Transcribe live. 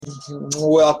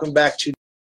Welcome back to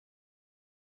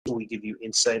we give you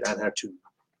insight on how to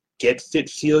get fit,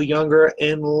 feel younger,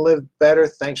 and live better.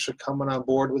 Thanks for coming on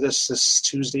board with us this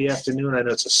Tuesday afternoon. I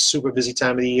know it's a super busy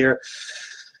time of the year.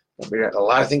 We got a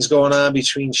lot of things going on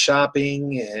between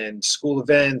shopping and school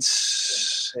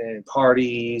events and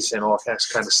parties and all kinds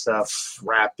of stuff,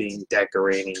 wrapping,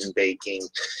 decorating, baking.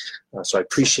 So I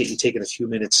appreciate you taking a few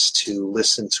minutes to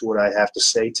listen to what I have to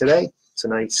say today.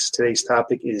 Today's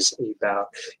topic is about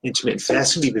intermittent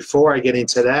fasting. Before I get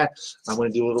into that, I'm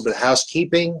going to do a little bit of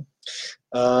housekeeping.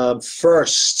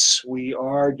 First, we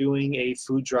are doing a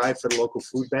food drive for the local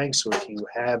food bank. So if you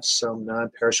have some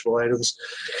non-perishable items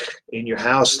in your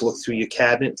house, look through your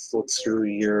cabinet, look through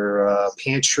your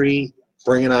pantry,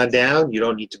 bring it on down. You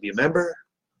don't need to be a member.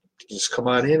 Just come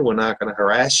on in. We're not going to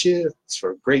harass you. It's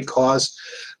for a great cause.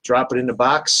 Drop it in the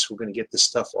box. We're going to get this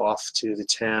stuff off to the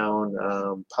town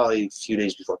probably a few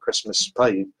days before Christmas,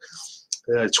 probably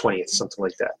 20th, something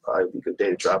like that. Probably would be a good day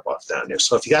to drop off down there.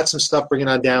 So if you got some stuff, bring it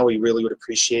on down. We really would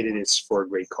appreciate it. It's for a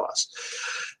great cause.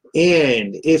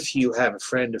 And if you have a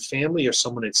friend or family or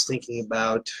someone that's thinking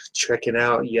about checking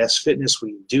out Yes Fitness,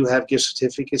 we do have gift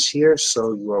certificates here,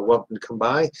 so you are welcome to come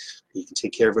by. You can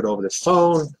take care of it over the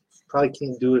phone. Probably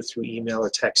can't do it through email or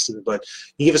texting, but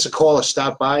you give us a call or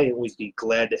stop by, and we'd be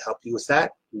glad to help you with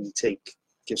that. We take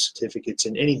gift certificates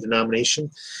in any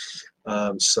denomination.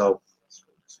 So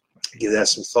give that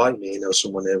some thought. You may know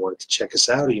someone that wanted to check us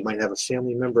out, or you might have a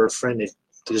family member or friend that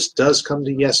just does come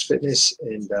to Yes Fitness,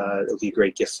 and it'll be a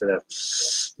great gift for them.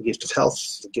 The gift of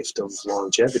health, the gift of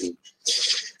longevity.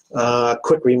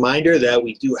 Quick reminder that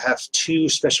we do have two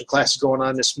special classes going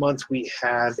on this month. We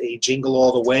have a Jingle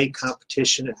All the Way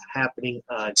competition happening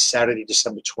on Saturday,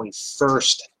 December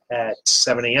 21st at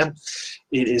 7 a.m.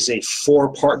 It is a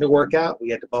 4-partner workout. We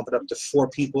had to bump it up to 4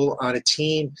 people on a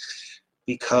team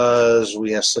because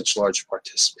we have such large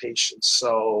participation.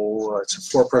 So it's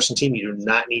a 4-person team. You do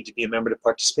not need to be a member to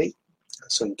participate.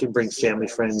 So you can bring family,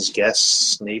 friends,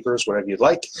 guests, neighbors, whatever you'd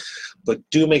like. But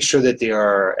do make sure that they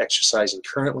are exercising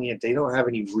currently and they don't have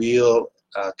any real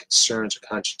concerns or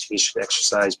concentration to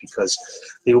exercise, because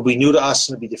they will be new to us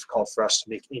and it'll be difficult for us to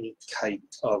make any type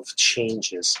of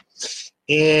changes.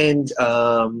 And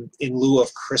in lieu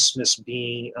of Christmas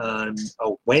being on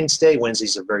a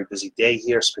Wednesday's a very busy day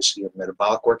here, especially a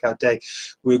metabolic workout day,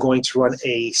 we're going to run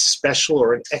a special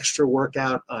or an extra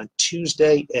workout on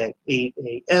Tuesday at 8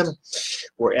 a.m.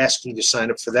 We're asking you to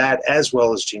sign up for that, as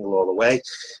well as Jingle All the Way.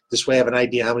 This way I have an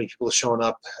idea how many people are showing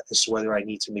up as to whether I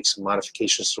need to make some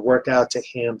modifications to the workout to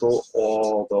handle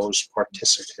all those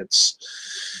participants.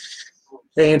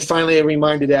 And finally, a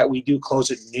reminder that we do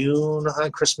close at noon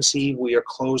on Christmas Eve. We are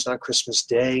closed on Christmas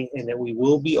Day, and that we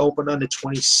will be open on the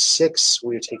 26th.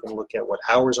 We are taking a look at what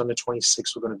hours on the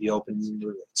 26th we're going to be open.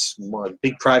 It's a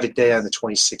big private day on the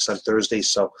 26th on Thursday,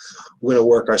 so we're going to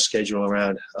work our schedule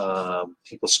around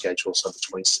people's schedules on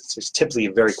the 26th. It's typically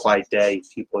a very quiet day.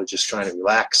 People are just trying to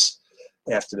relax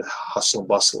after the hustle and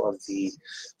bustle of the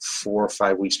 4 or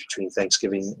 5 weeks between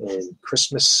Thanksgiving and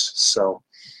Christmas. So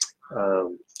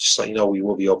just so you know, we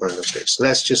will be open on those days. So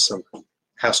that's just some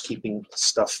housekeeping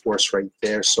stuff for us right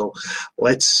there. So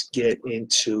let's get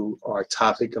into our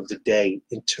topic of the day,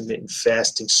 intermittent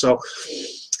fasting. So,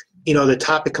 you know, the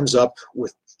topic comes up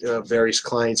with various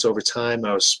clients over time.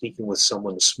 I was speaking with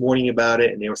someone this morning about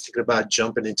it, and they were thinking about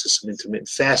jumping into some intermittent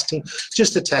fasting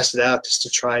just to test it out, just to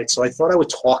try it. So I thought I would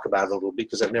talk about it a little bit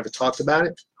because I've never talked about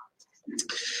it.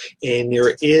 And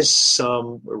there is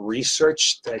some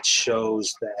research that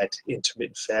shows that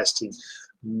intermittent fasting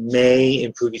may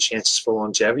improve your chances for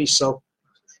longevity. So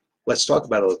let's talk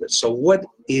about it a little bit. So what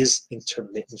is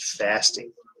intermittent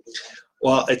fasting?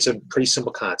 Well, it's a pretty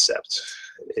simple concept.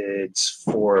 It's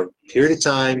for a period of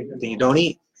time that you don't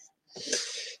eat.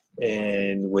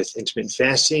 And with intermittent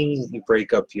fasting, you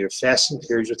break up your fasting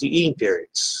periods with your eating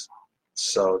periods.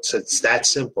 So it's that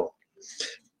simple.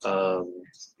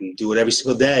 You do it every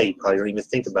single day. You probably don't even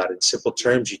think about it. In simple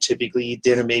terms, you typically eat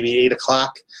dinner maybe at 8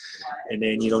 o'clock, and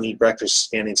then you don't eat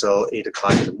breakfast again until 8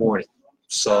 o'clock in the morning.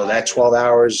 So that 12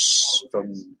 hours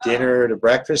from dinner to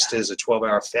breakfast is a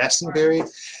 12-hour fasting period,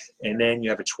 and then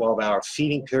you have a 12-hour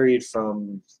feeding period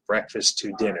from breakfast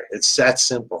to dinner. It's that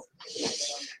simple.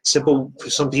 Simple.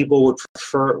 Some people would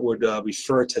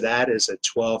refer to that as a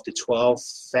 12 to 12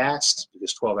 fast,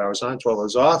 because 12 hours on, 12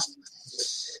 hours off.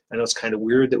 I know it's kind of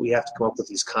weird that we have to come up with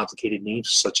these complicated names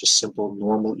for such a simple,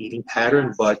 normal eating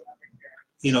pattern, but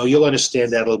you know, you'll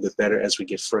understand that a little bit better as we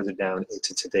get further down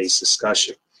into today's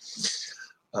discussion.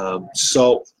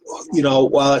 So, you know,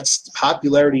 while its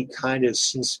popularity kind of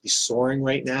seems to be soaring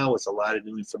right now with a lot of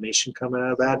new information coming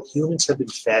out about it, humans have been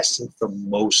fasting for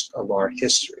most of our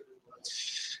history.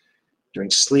 during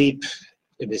sleep,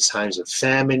 amidst times of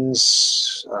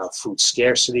famines, food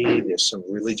scarcity. There's some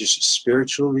religious and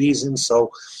spiritual reasons.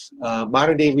 So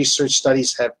modern day research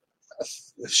studies have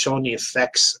shown the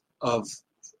effects of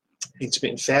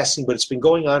intermittent fasting, but it's been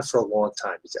going on for a long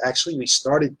time. It's actually, we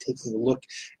started taking a look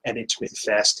at intermittent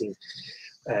fasting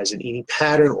as an eating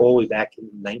pattern all the way back in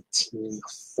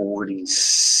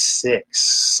 1946.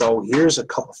 So here's a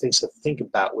couple things to think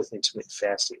about with intermittent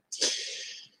fasting.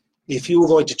 If you were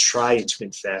going to try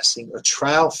intermittent fasting, a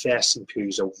trial fasting period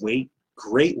is a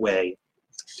great way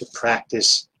to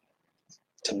practice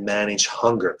to manage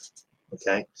hunger,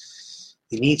 okay?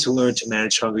 You need to learn to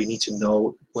manage hunger. You need to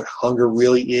know what hunger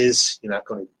really is. You're not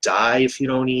going to die if you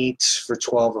don't eat for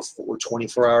 12 or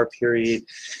 24-hour period.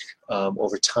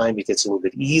 Over time, it gets a little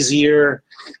bit easier.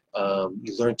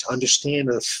 You learn to understand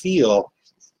or feel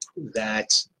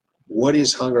that what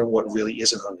is hunger and what really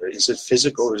isn't hunger. Is it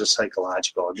physical or is it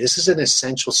psychological? And this is an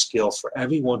essential skill for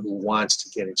everyone who wants to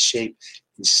get in shape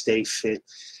and stay fit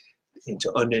and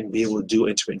be able to do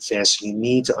intermittent fasting. You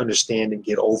need to understand and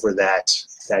get over that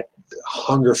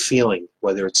hunger feeling,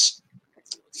 whether it's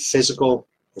physical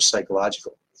or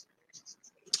psychological.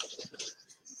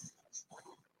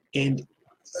 And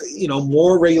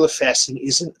more regular fasting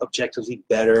isn't objectively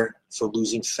better for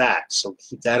losing fat. So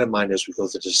keep that in mind as we go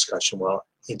through the discussion. While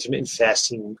intermittent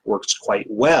fasting works quite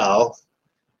well,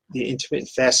 the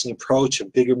intermittent fasting approach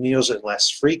of bigger meals and less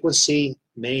frequency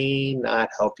may not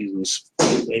help you lose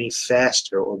any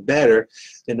faster or better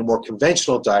than the more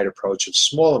conventional diet approach of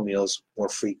smaller meals more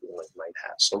frequently might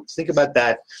have. So think about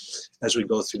that as we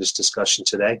go through this discussion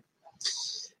today.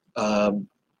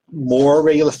 More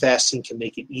regular fasting can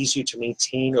make it easier to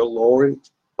maintain or lower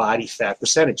body fat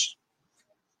percentage.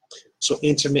 So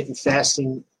intermittent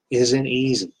fasting isn't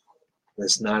easy.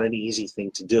 It's not an easy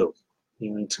thing to do.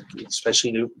 You need to,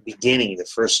 especially in the beginning, the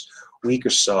first week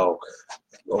or so,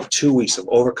 or 2 weeks of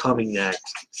overcoming that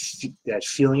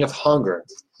feeling of hunger.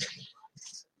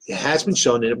 It has been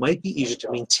shown that it might be easier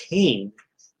to maintain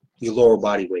your lower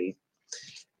body weight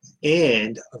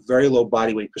and a very low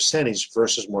body weight percentage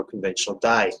versus more conventional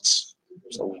diets.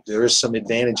 So there is some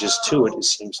advantages to it. It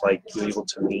seems like you're able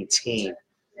to maintain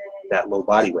that low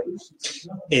body weight.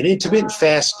 And intermittent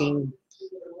fasting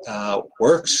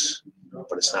works,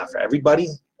 but it's not for everybody,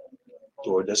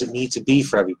 or does it need to be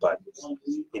for everybody.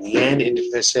 In the end,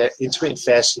 intermittent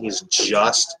fasting is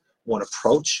just one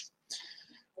approach,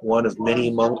 one of many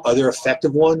among other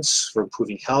effective ones for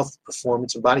improving health,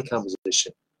 performance, and body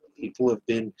composition. People have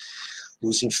been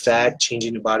losing fat,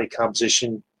 changing their body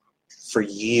composition for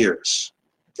years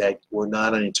that were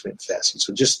not on intermittent fasting.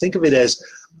 So just think of it as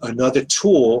another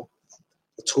tool,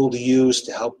 a tool to use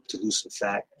to help to lose some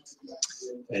fat,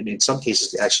 and in some cases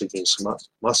to actually gain some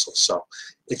muscle. So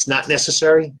it's not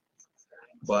necessary,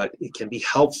 but it can be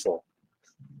helpful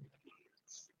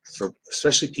for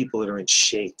especially people that are in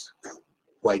shape,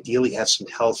 who ideally have some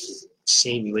healthy,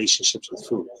 sane relationships with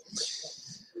food,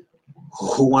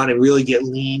 who want to really get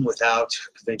lean without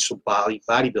conventional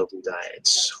bodybuilding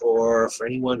diets, or for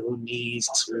anyone who needs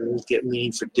to get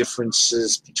lean for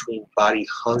differences between body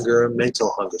hunger and mental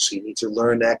hunger. So you need to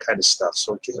learn that kind of stuff.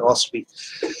 So it can also be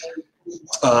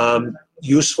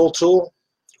useful tool,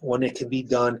 one that can be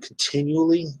done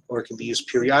continually, or it can be used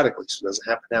periodically, so it doesn't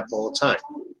happen all the time.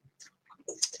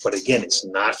 But again, it's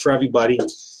not for everybody, and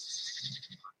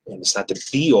it's not the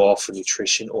be-all for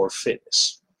nutrition or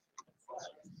fitness.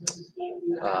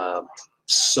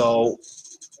 So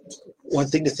one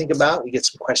thing to think about, we get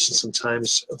some questions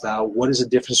sometimes about what is the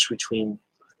difference between,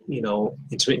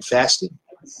 intermittent fasting,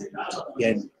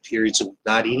 again, periods of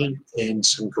not eating, and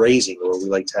some grazing, or we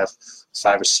like to have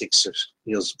 5 or 6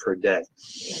 meals per day.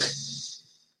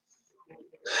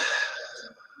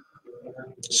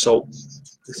 So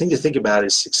the thing to think about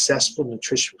is successful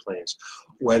nutrition plans,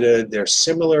 whether they're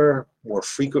similar, more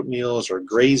frequent meals, or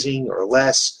grazing, or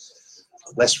less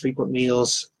frequent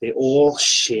meals, they all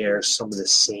share some of the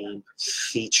same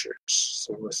features.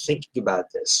 So we're thinking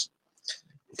about this.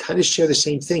 We kind of share the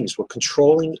same things. We're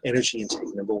controlling energy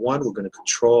intake. Number one, we're going to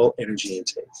control energy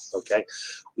intake, okay?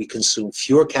 We consume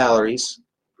fewer calories,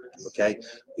 okay?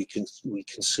 We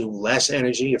consume less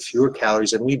energy or fewer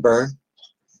calories than we burn.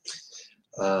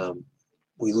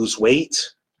 We lose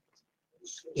weight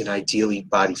and ideally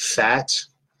body fat.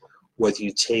 Whether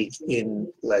you take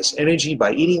in less energy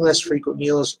by eating less frequent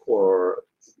meals or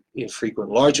infrequent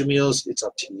larger meals, it's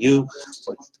up to you.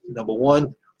 But number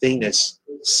one thing that's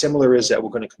similar is that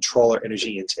we're going to control our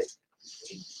energy intake.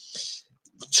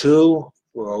 2,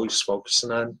 we're always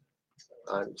focusing on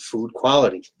food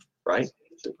quality, right?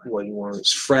 What you want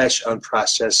is fresh,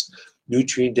 unprocessed,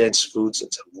 nutrient-dense foods.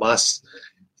 It's a must.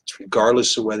 It's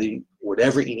regardless of whether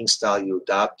whatever eating style you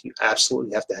adopt, you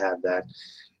absolutely have to have that.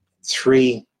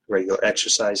 3, regular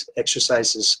exercise.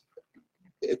 Exercise is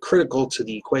critical to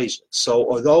the equation. So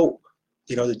although,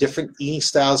 the different eating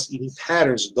styles, eating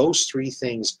patterns, those 3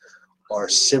 things are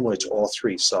similar to all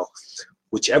 3. So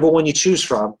whichever one you choose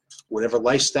from, whatever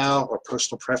lifestyle or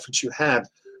personal preference you have,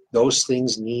 those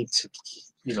things need to,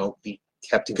 be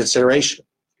kept in consideration.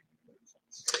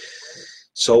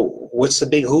 So what's the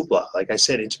big hoopla? Like I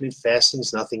said, intermittent fasting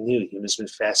is nothing new. Humans have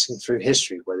been fasting through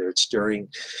history, whether it's during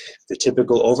the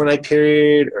typical overnight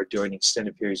period or during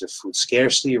extended periods of food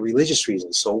scarcity or religious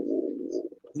reasons. So,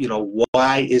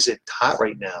 why is it hot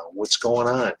right now? What's going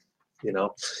on?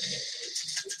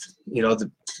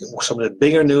 Some of the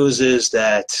bigger news is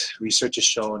that research has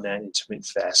shown that intermittent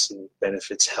fasting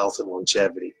benefits health and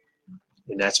longevity,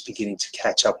 and that's beginning to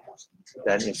catch up with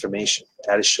that information.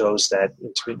 Data shows that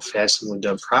intermittent fasting, when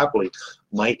done properly,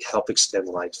 might help extend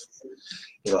life.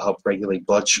 It'll help regulate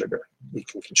blood sugar. It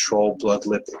can control blood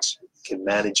lipids. It can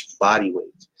manage body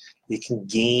weight. It can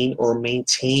gain or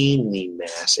maintain lean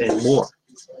mass and more.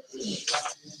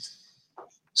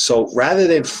 So rather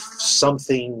than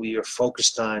something we are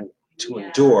focused on to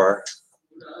endure,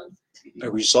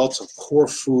 a result of poor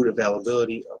food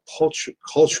availability or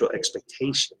cultural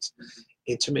expectations,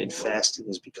 intermittent fasting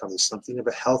is becoming something of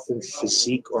a health and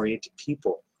physique-oriented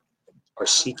people are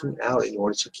seeking out in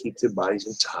order to keep their bodies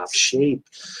in top shape.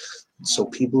 So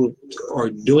people are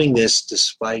doing this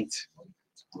despite,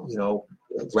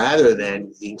 rather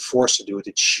than being forced to do it,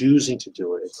 they're choosing to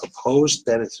do it. The proposed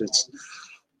benefits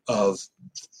of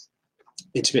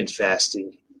intermittent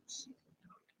fasting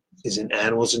is in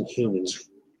animals and humans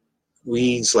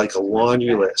reads like a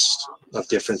laundry list of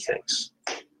different things.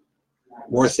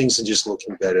 More things than just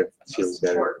looking better, feeling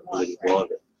better, living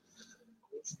longer.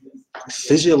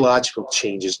 Physiological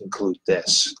changes include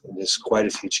this, and there's quite a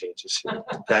few changes here,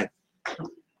 okay?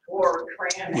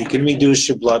 You can reduce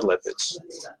your blood lipids.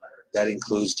 That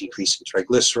includes decreasing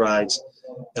triglycerides,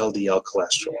 LDL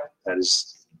cholesterol. That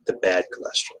is the bad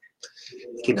cholesterol.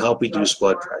 It can help reduce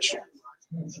blood pressure.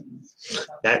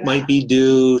 That might be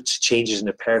due to changes in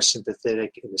the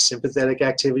parasympathetic and the sympathetic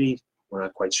activity. We're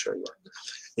not quite sure yet.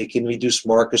 It can reduce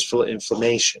markers for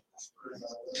inflammation.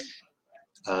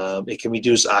 It can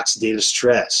reduce oxidative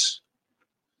stress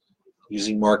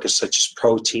using markers such as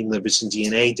protein, lipids, and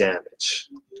DNA damage.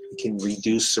 It can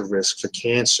reduce the risk for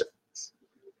cancer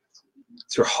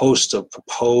through a host of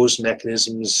proposed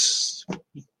mechanisms.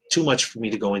 Too much for me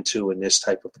to go into in this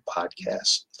type of a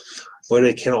podcast. But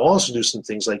it can also do some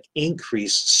things like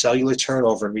increase cellular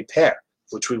turnover and repair,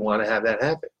 which we want to have that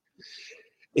happen.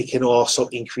 It can also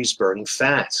increase burning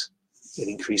fat. It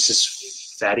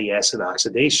increases fatty acid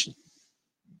oxidation.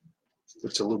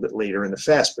 It's a little bit later in the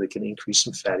fast, but it can increase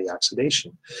some fatty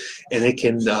oxidation. And it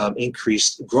can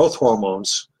increase growth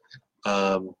hormones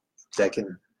that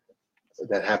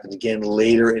happen again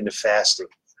later in the fasting.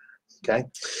 Okay?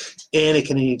 And it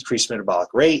can increase metabolic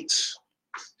rate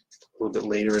a little bit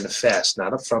later in the fast,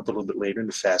 not up front, but a little bit later in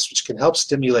the fast, which can help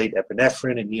stimulate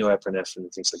epinephrine and neoepinephrine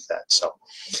and things like that. So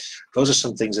those are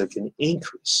some things that can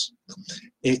increase.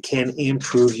 It can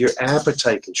improve your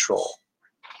appetite control.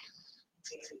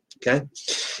 Okay?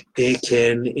 It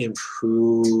can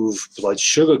improve blood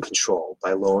sugar control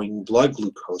by lowering blood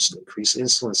glucose and increase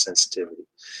insulin sensitivity.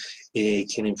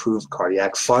 It can improve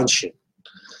cardiac function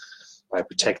by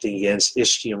protecting against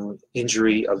ischium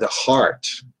injury of the heart.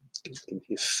 It can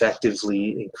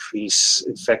effectively increase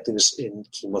effectiveness in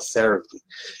chemotherapy.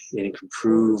 It can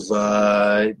improve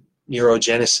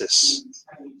neurogenesis.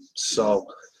 So,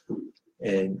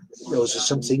 and those are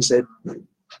some things that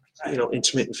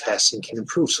intermittent fasting can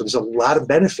improve. So there's a lot of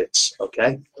benefits,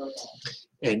 okay?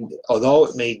 And although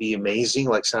it may be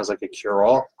amazing, sounds like a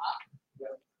cure-all,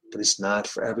 but it's not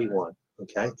for everyone,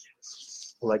 okay?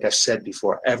 Like I've said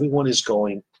before, everyone is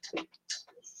doing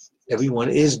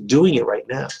it right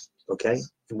now, okay?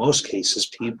 In most cases,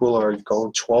 people are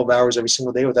going 12 hours every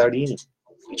single day without eating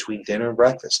between dinner and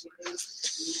breakfast.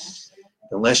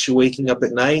 Unless you're waking up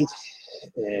at night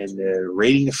and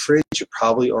raiding the fridge, you're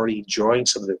probably already enjoying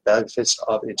some of the benefits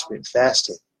of intermittent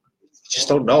fasting. You just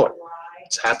don't know it.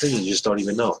 It's happening, you just don't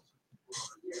even know it.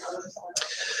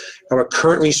 Our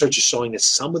current research is showing that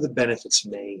some of the benefits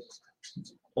may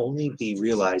only be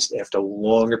realized after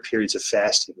longer periods of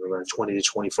fasting, around 20 to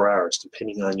 24 hours,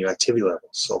 depending on your activity level.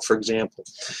 So, for example,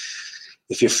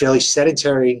 if you're fairly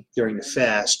sedentary during the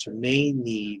fast, you may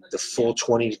need the full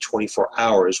 20 to 24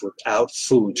 hours without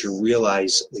food to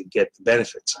realize and get the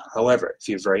benefits. However, if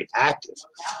you're very active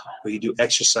or you do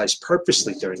exercise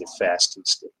purposely during the fasting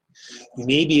state, you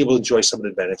may be able to enjoy some of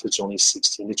the benefits only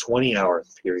 16 to 20 hour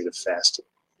period of fasting.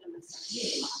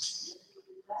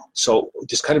 So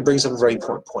this kind of brings up a very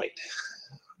important point.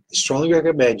 I strongly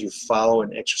recommend you follow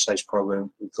an exercise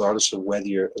program regardless of whether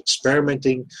you're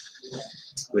experimenting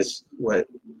with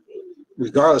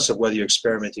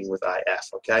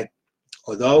IF, okay?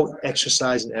 Although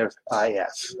exercise and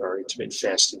IF, or intermittent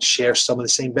fasting, share some of the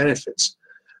same benefits,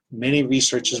 many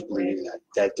researchers believe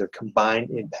that their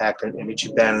combined impact on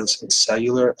energy balance and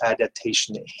cellular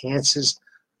adaptation enhances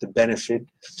the benefit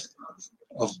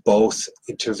of both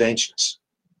interventions.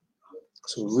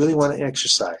 So we really want to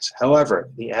exercise. However,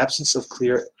 in the absence of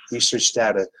clear research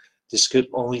data, this could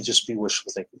only just be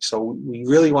wishful thinking. So we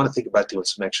really want to think about doing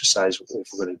some exercise if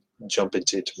we're going to jump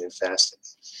into intermittent fasting.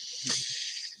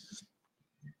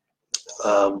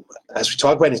 As we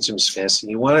talk about intermittent fasting,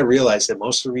 you want to realize that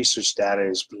most of the research data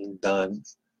is being done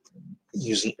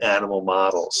using animal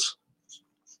models.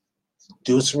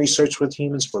 Doing some research with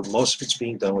humans, but most of it's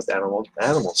being done with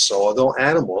animals. So although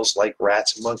animals, like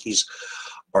rats and monkeys,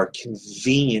 are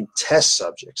convenient test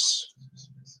subjects,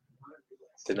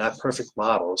 they're not perfect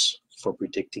models for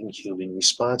predicting human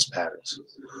response patterns.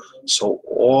 So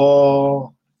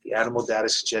all the animal data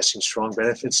suggesting strong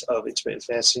benefits of intermittent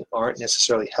fasting aren't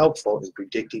necessarily helpful in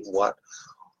predicting what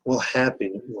will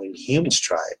happen when humans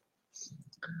try it.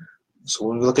 So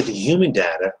when we look at the human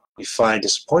data, we find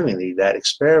disappointingly that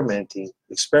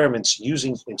experiments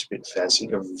using intermittent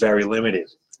fasting are very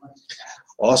limited.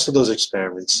 Also, those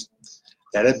experiments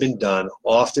that have been done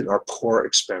often are poor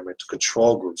experimental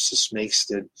control groups. This makes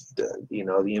the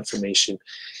information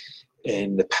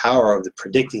and the power of the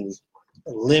predicting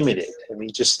limited. I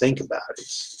mean, just think about it.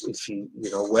 If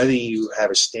whether you have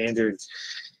a standard,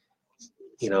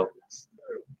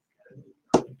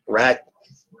 rat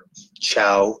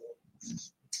chow,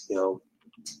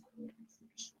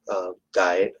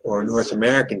 diet, or a North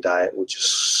American diet, which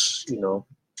is,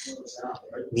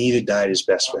 neither diet is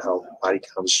best for health, body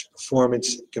composition,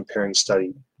 performance. Comparing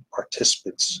study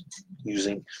participants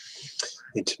using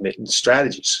intermittent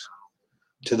strategies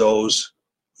to those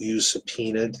who use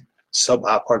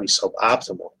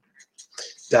suboptimal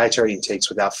dietary intakes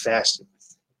without fasting,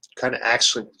 kind of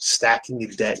actually stacking the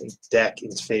deck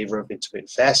in favor of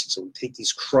intermittent fasting. So we take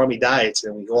these crummy diets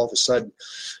and we all of a sudden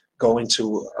go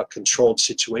into a controlled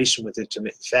situation with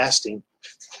intermittent fasting,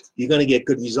 you're going to get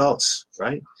good results,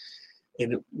 right?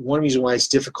 And one reason why it's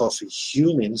difficult for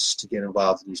humans to get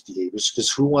involved in these behaviors is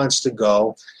because who wants to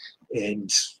go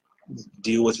and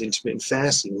deal with intermittent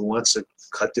fasting? Who wants to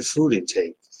cut their food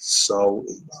intake? So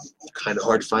it's kind of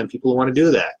hard to find people who want to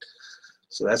do that.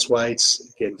 So that's why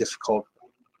it's getting difficult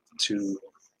to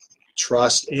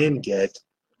trust and get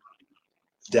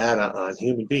data on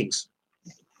human beings.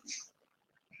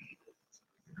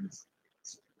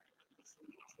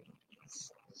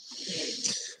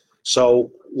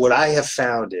 So what I have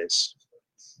found is,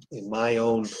 in my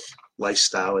own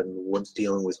lifestyle and what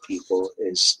dealing with people,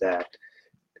 is that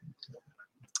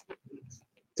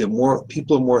the more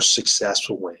people are more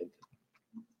successful when,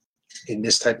 in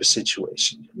this type of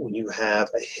situation, when you have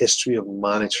a history of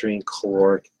monitoring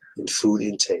caloric and food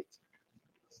intake,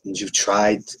 means you've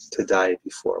tried to diet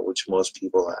before, which most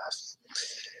people have,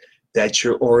 that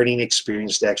you're already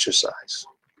experienced exercise.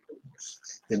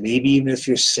 And maybe even if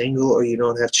you're single or you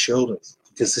don't have children,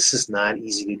 because this is not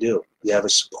easy to do. You have a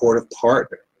supportive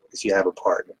partner, if you have a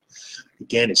partner.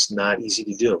 Again, it's not easy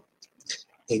to do.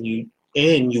 And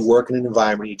you work in an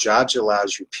environment, your job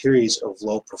allows you periods of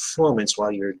low performance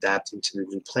while you're adapting to the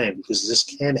new plan, because this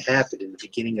can happen in the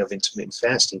beginning of intermittent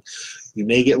fasting. You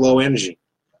may get low energy.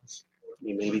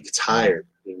 You may be tired.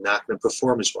 You're not going to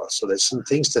perform as well. So there's some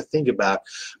things to think about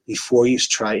before you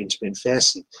try intermittent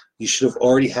fasting. You should have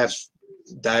already have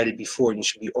dieted before, and you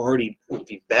should be already, it would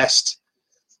be best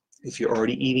if you're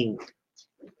already eating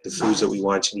the foods that we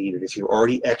want you to eat, and if you're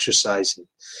already exercising,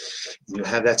 you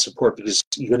have that support, because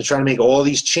you're going to try to make all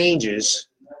these changes,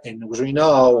 and as we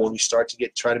know, when you start to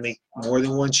try to make more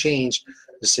than one change,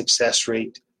 the success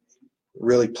rate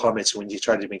really plummets. When you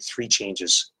try to make 3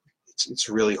 changes, it's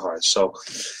really hard. So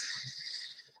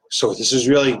this is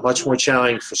really much more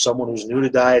challenging for someone who's new to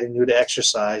diet and new to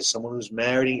exercise, someone who's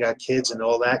married and got kids and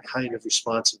all that kind of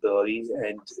responsibility,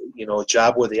 and a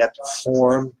job where they have to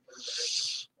perform,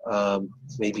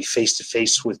 maybe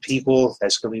face-to-face with people.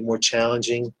 That's going to be more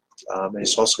challenging. And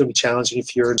it's also going to be challenging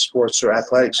if you're in sports or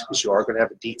athletics, because you are going to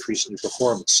have a decrease in your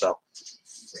performance. So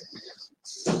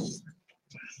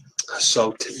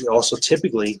also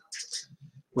typically,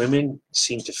 women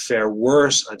seem to fare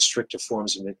worse on stricter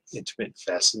forms of intermittent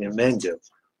fasting than men do.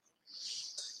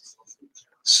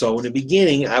 So in the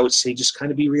beginning, I would say just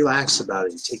kind of be relaxed about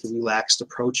it. Take a relaxed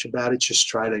approach about it. Just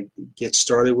try to get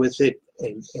started with it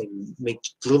and make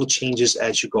little changes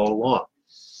as you go along.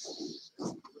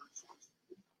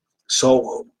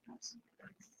 So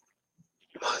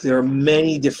there are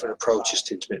many different approaches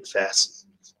to intermittent fasting.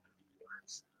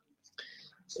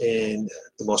 And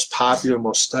the most popular,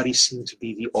 most studied seem to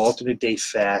be the alternate day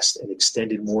fast and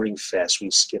extended morning fast. We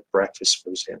skip breakfast, for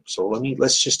example. So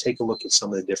let's just take a look at some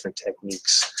of the different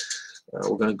techniques.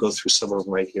 We're going to go through some of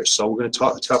them right here. So we're going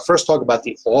to first talk about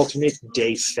the alternate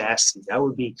day fasting. That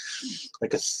would be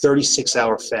like a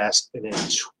 36-hour fast and a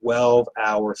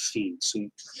 12-hour feed.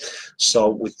 So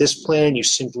with this plan, you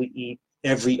simply eat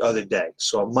every other day.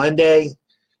 So on Monday,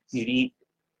 you'd eat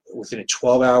within a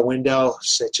 12-hour window,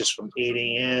 such as from 8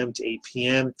 a.m. to 8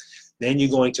 p.m. Then you're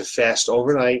going to fast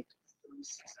overnight.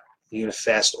 You're going to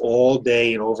fast all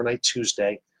day and overnight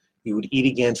Tuesday. You would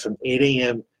eat again from 8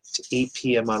 a.m. to 8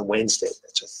 p.m. on Wednesday.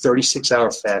 That's a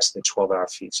 36-hour fast and a 12-hour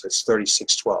feed, so it's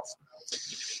 36-12.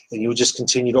 And you would just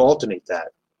continue to alternate that.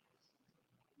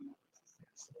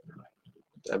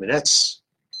 I mean, that's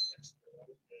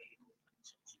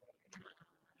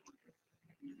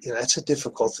a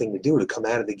difficult thing to do, to come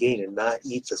out of the gate and not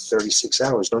eat for 36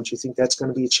 hours. Don't you think that's going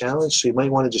to be a challenge? So you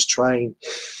might want to just try and,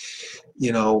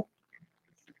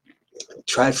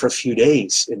 try for a few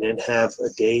days and then have a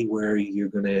day where you're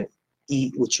going to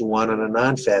eat what you want on a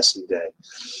non-fasting day.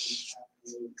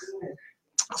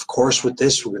 Of course, with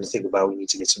this, we're going to think about we need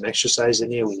to get some exercise in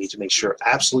there. We need to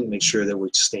absolutely make sure that we're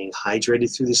staying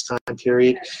hydrated through this time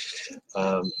period,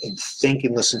 and think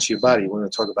and listen to your body. We're going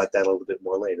to talk about that a little bit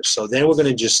more later. So then we're going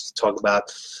to just talk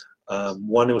about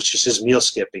one which just is meal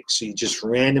skipping. So you just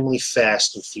randomly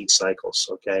fast and feed cycles,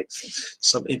 okay?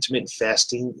 Some intermittent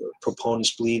fasting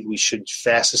proponents believe we should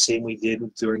fast the same we did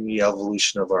during the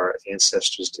evolution of our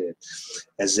ancestors did.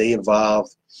 As they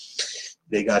evolved,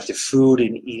 they got their food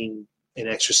and eating and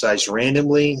exercise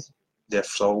randomly,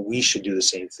 therefore we should do the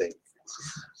same thing.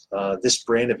 This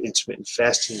brand of intermittent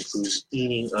fasting includes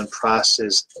eating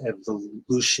unprocessed,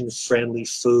 evolution-friendly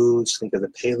foods. Think of the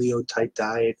paleo-type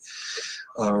diet,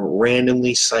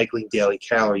 randomly cycling daily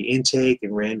calorie intake,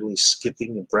 and randomly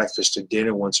skipping the breakfast or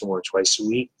dinner once or twice a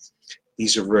week.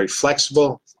 These are very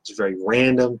flexible. It's very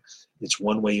random. It's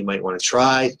one way you might want to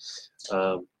try.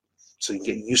 So you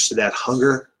get used to that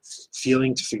hunger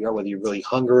feeling to figure out whether you're really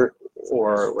hungry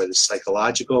or whether it's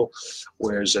psychological,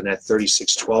 whereas in that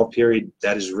 36-12 period,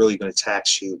 that is really going to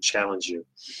tax you and challenge you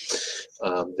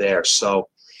there. So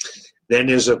then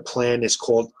there's a plan that's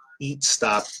called Eat,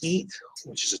 Stop, Eat,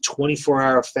 which is a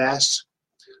 24-hour fast,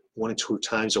 1 or 2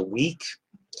 times a week.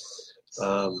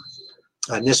 On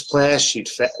this plan,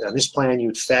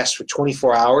 you'd fast for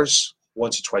 24 hours,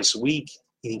 once or twice a week,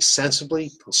 eating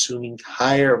sensibly, consuming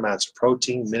higher amounts of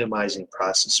protein, minimizing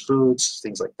processed foods,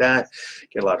 things like that.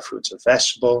 Get a lot of fruits and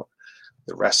vegetables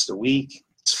the rest of the week.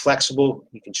 It's flexible.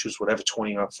 You can choose whatever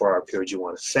 24-hour period you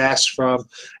want to fast from.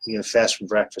 You're going to fast from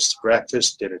breakfast to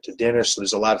breakfast, dinner to dinner. So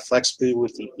there's a lot of flexibility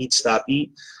with the Eat, Stop,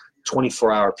 Eat,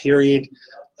 24-hour period.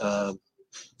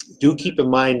 Do keep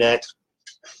in mind that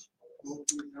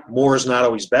more is not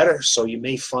always better. So you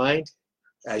may find,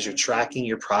 as you're tracking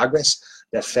your progress,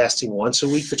 that fasting once a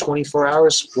week for 24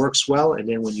 hours works well, and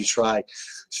then when you try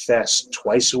fast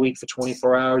twice a week for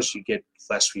 24 hours, you get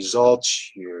less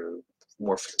results, you're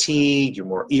more fatigued, you're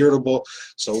more irritable.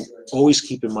 So always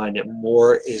keep in mind that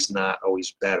more is not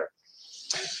always better.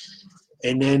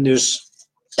 And then there's,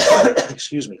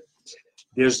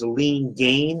 there's the Lean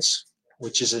Gains,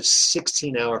 which is a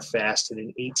 16-hour fast and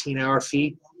an 18-hour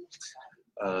feed.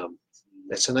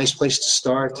 That's a nice place to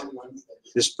start.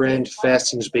 This brand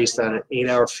fasting is based on an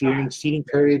 8-hour feeding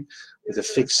period with a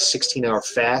fixed 16-hour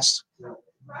fast.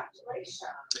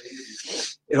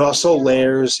 It also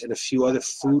layers in a few other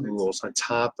food rules on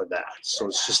top of that. So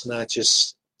it's just not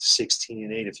just 16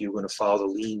 and 8 if you're going to follow the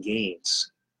Lean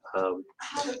Gains.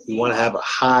 You want to have a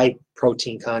high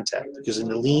protein contact, because in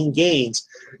the Lean Gains,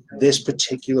 this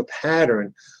particular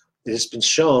pattern, it has been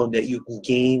shown that you can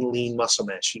gain lean muscle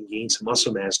mass. You can gain some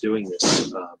muscle mass doing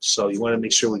this. So you want to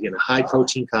make sure we're getting a high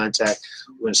protein contact.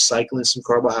 We're going to cycle in some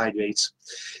carbohydrates.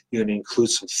 You're going to include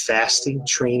some fasting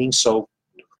training. So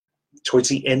towards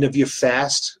the end of your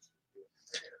fast,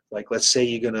 like let's say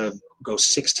you're going to go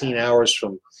 16 hours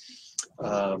from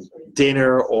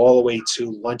dinner all the way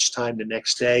to lunchtime the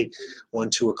next day,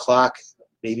 1, 2 o'clock,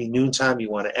 maybe noontime,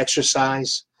 you want to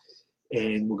exercise.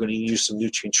 And we're going to use some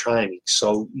nutrient priming.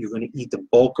 So you're going to eat the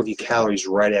bulk of your calories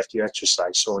right after your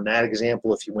exercise. So in that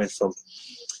example, if you went from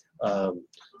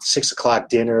 6 o'clock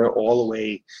dinner all the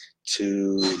way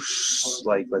to,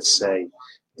 like, let's say,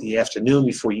 the afternoon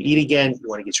before you eat again, you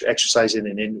want to get your exercise in.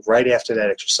 And then right after that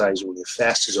exercise, when your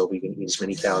fast is over, you're going to eat as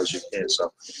many calories as you can.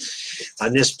 So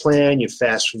on this plan, you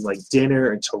fast from like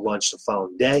dinner until lunch the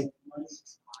following day.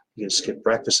 You're going to skip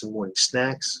breakfast and morning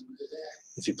snacks.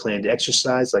 If you plan to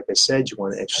exercise, like I said, you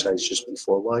want to exercise just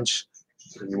before lunch.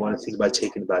 And you want to think about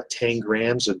taking about 10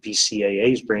 grams of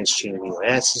BCAAs, branched chain amino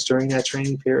acids, during that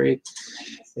training period.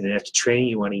 And then after training,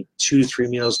 you want to eat 2 to 3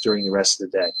 meals during the rest of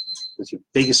the day, with your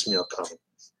biggest meal coming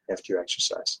after your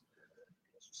exercise.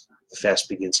 The fast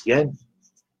begins again,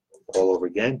 all over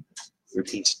again,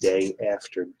 repeats day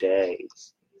after day.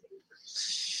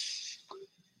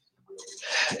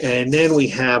 And then we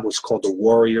have what's called the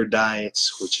warrior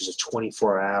diets, which is a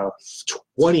 20-hour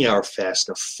fast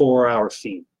and a 4-hour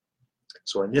feed.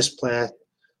 So in this plan,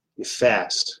 you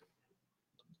fast,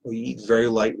 or you eat very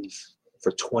lightly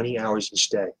for 20 hours each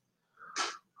day,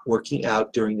 working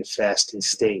out during the fasting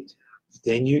state.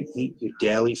 Then you eat your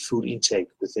daily food intake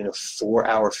within a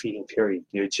 4-hour feeding period.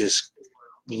 You're just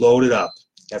loaded up.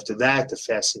 After that, the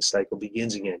fasting cycle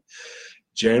begins again.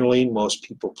 Generally, most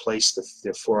people place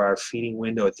their 4-hour feeding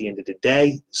window at the end of the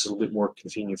day. It's a little bit more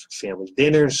convenient for family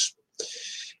dinners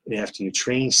and after your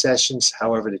training sessions.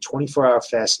 However, the 24-hour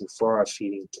fasting, 4-hour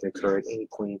feeding can occur at any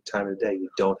point in time of the day. You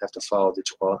don't have to follow the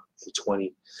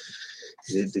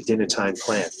dinner time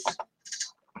plan.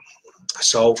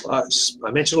 So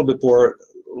I mentioned a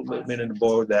minute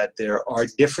ago that there are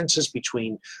differences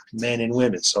between men and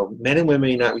women. So men and women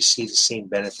may not receive the same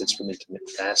benefits from intermittent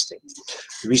fasting.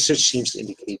 The research seems to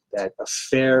indicate that a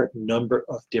fair number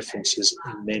of differences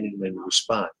in men and women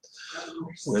respond.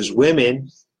 Whereas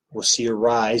women will see a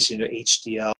rise in their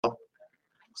HDL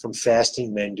from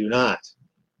fasting, men do not.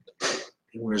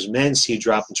 And whereas men see a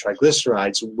drop in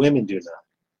triglycerides, women do not.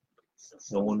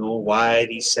 No one knows why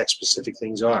these sex-specific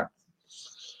things are.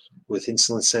 With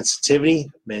insulin sensitivity,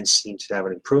 men seem to have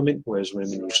an improvement, whereas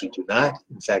women usually do not.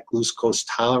 In fact, glucose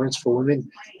tolerance for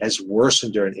women has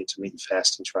worsened during intermittent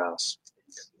fasting trials.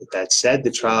 With that said,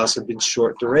 the trials have been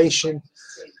short duration,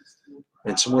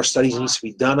 and some more studies need to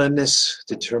be done on this,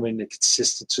 determining the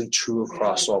consistency true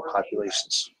across all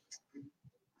populations.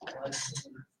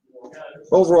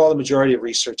 Overall, the majority of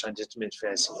research on intermittent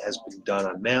fasting has been done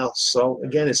on males, so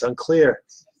again, it's unclear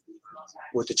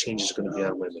what the changes are going to be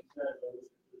on women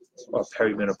or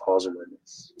perimenopausal women.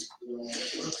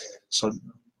 So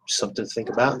something to think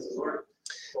about.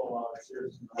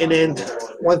 And then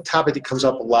one topic that comes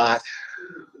up a lot,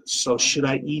 so should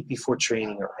I eat before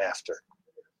training or after?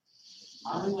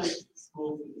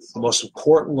 The most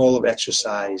important role of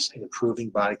exercise in improving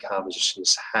body composition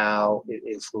is how it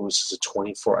influences a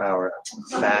 24-hour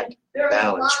fat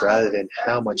balance rather than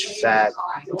how much fat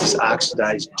is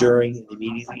oxidized during and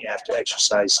immediately after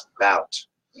exercise bout.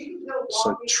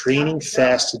 So training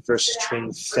fasted versus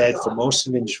training fed for most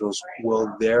individuals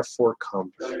will therefore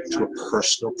come to a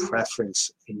personal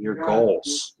preference in your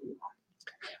goals.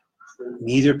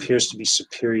 Neither appears to be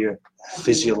superior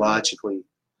physiologically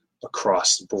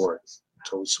across the board.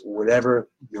 So it's whatever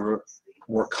you're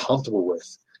more comfortable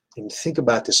with. And think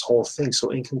about this whole thing. So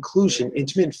in conclusion,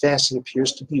 intermittent fasting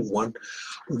appears to be one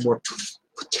of the more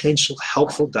potential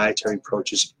helpful dietary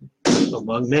approaches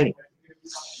among many.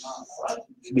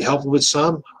 It can be helpful with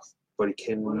some, but it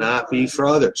cannot be for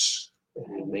others.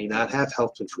 And it may not have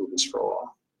health improvements for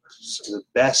all. So the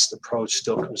best approach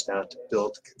still comes down to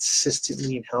build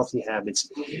consistently and healthy habits,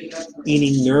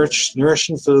 eating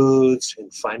nourishing foods,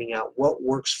 and finding out what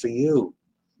works for you.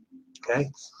 Okay?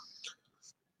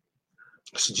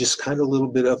 So just kind of a little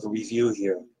bit of a review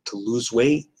here. To lose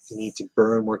weight, you need to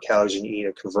burn more calories than you eat,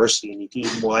 or conversely, you need to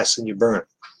eat more less than you burn.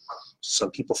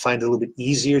 Some people find it a little bit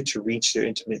easier to reach this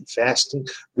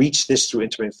through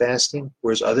intermittent fasting,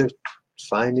 whereas others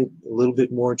find it a little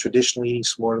bit more traditional eating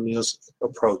smaller meals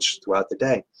approach throughout the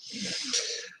day.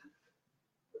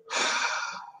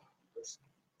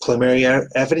 Preliminary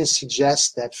evidence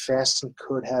suggests that fasting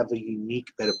could have a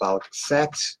unique metabolic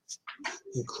effect,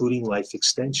 including life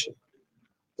extension.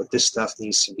 But this stuff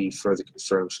needs to be further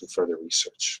confirmed from further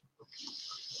research.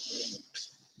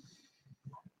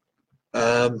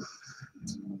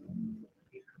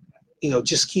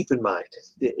 Just keep in mind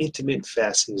that intermittent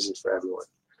fasting isn't for everyone.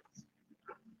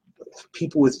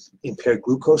 People with impaired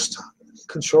glucose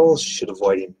control should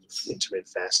avoid intermittent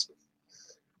fasting,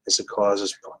 as it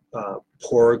causes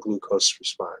poor glucose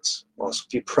response. Also,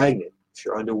 if you're pregnant, if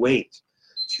you're underweight,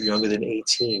 if you're younger than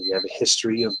 18, you have a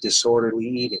history of disorderly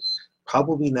eating,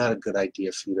 probably not a good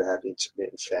idea for you to have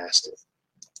intermittent fasting.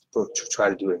 But to try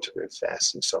to do intermittent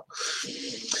fasting. So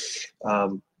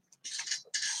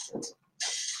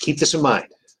keep this in mind.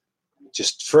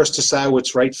 Just first decide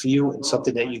what's right for you and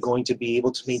something that you're going to be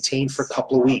able to maintain for a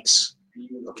couple of weeks.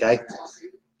 Okay?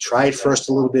 Try it first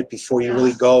a little bit before you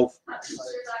really go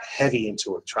heavy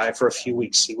into it. Try it for a few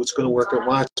weeks. See what's going to work and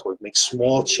what's going to work. Make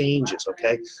small changes,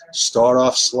 okay? Start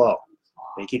off slow.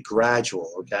 Make it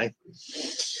gradual, okay?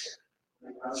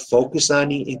 Focus on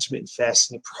the intermittent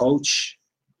fasting approach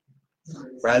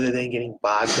rather than getting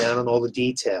bogged down on all the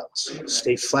details.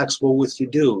 Stay flexible with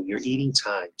your eating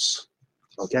times,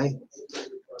 okay?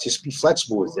 Just be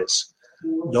flexible with this.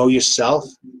 Know yourself,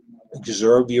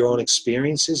 observe your own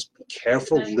experiences, be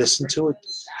careful, listen to it,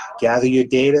 gather your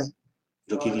data.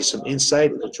 It'll give you some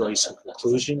insight, it'll draw you some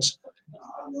conclusions.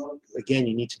 Again,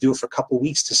 you need to do it for a couple of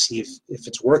weeks to see if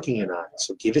it's working or not.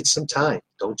 So give it some time.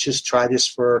 Don't just try this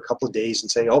for a couple of days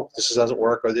and say, oh, this doesn't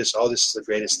work, or this is the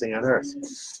greatest thing on earth.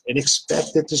 And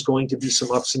expect that there's going to be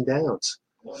some ups and downs.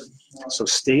 So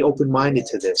stay open-minded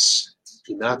to this.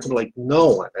 You're not going to like,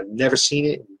 no, I've never seen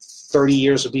it in 30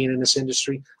 years of being in this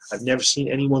industry. I've never seen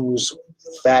anyone lose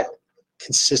fat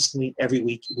consistently every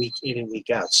week in and week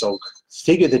out. So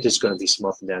figure that there's going to be some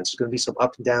up and downs. There's going to be some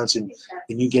up and downs in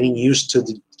you getting used to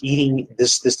eating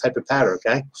this type of pattern,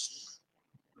 okay?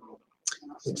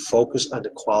 And focus on the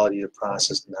quality of the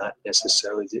process, not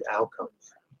necessarily the outcome,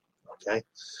 okay?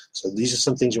 So these are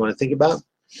some things you want to think about.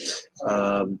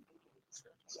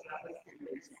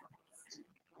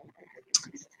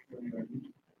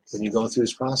 When you're going through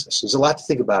this process. There's a lot to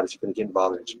think about if you're going to get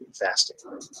involved in intermittent fasting.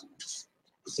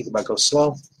 Think about go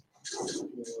slow.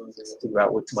 Think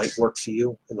about what might work for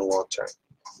you in the long term.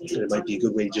 And it might be a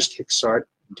good way to just kickstart,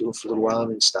 do it for a little while,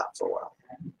 and then stop for a while.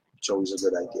 It's always a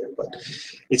good idea. But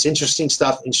it's interesting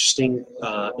stuff, interesting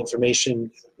information,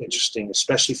 interesting,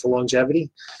 especially for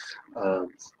longevity.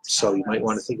 So you might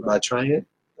want to think about trying it.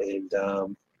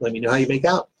 And let me know how you make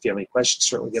out. If you have any questions,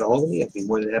 certainly get a hold of me. I'd be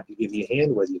more than happy to give you a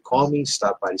hand, whether you call me,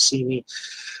 stop by to see me,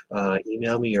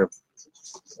 email me, or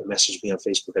message me on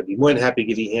Facebook. I'd be more than happy to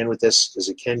give you a hand with this because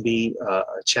it can be a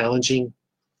challenging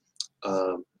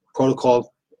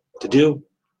protocol to do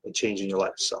and changing your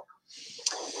life. So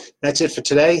that's it for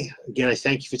today. Again, I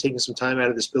thank you for taking some time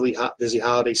out of this busy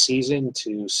holiday season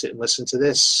to sit and listen to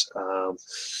this.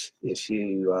 If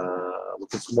you are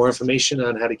looking for more information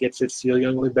on how to get fit, feel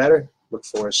young, live better, look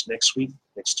for us next week,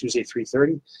 next Tuesday,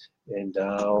 3:30, and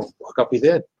we'll hook up with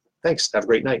you then. Thanks. Have a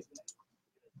great night.